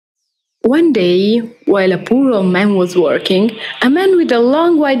One day, while a poor old man was working, a man with a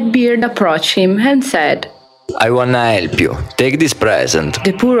long white beard approached him and said, I wanna help you. Take this present.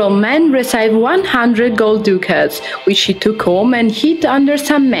 The poor old man received 100 gold ducats, which he took home and hid under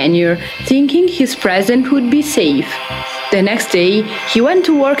some manure, thinking his present would be safe. The next day, he went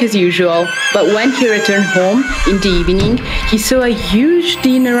to work as usual, but when he returned home in the evening, he saw a huge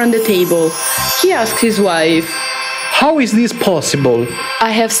dinner on the table. He asked his wife, How is this possible? I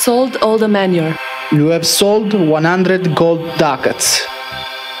have sold all the manure. You have sold 100 gold ducats.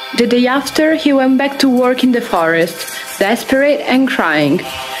 The day after, he went back to work in the forest, desperate and crying.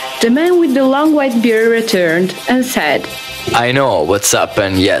 The man with the long white beard returned and said, I know what's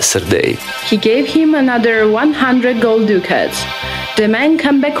happened yesterday. He gave him another 100 gold ducats. The man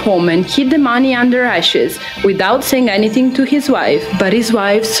came back home and hid the money under ashes, without saying anything to his wife, but his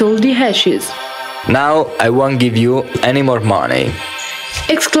wife sold the ashes. Now I won't give you any more money.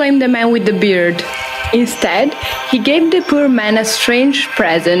 Exclaimed the man with the beard. Instead, he gave the poor man a strange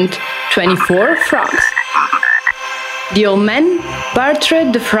present, 24 frogs. The old man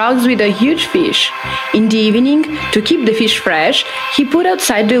bartered the frogs with a huge fish. In the evening, to keep the fish fresh, he put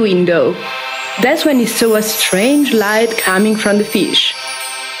outside the window. That's when he saw a strange light coming from the fish.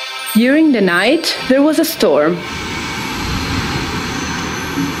 During the night, there was a storm.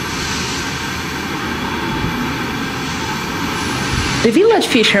 The village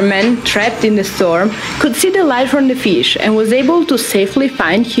fisherman, trapped in the storm, could see the light from the fish and was able to safely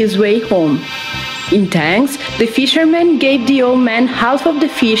find his way home. In thanks, the fisherman gave the old man half of the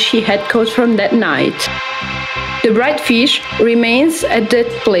fish he had caught from that night. The bright fish remains at that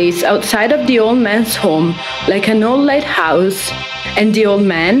place outside of the old man's home, like an old lighthouse, and the old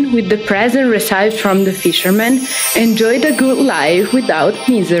man, with the present received from the fisherman, enjoyed a good life without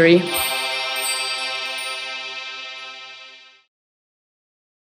misery.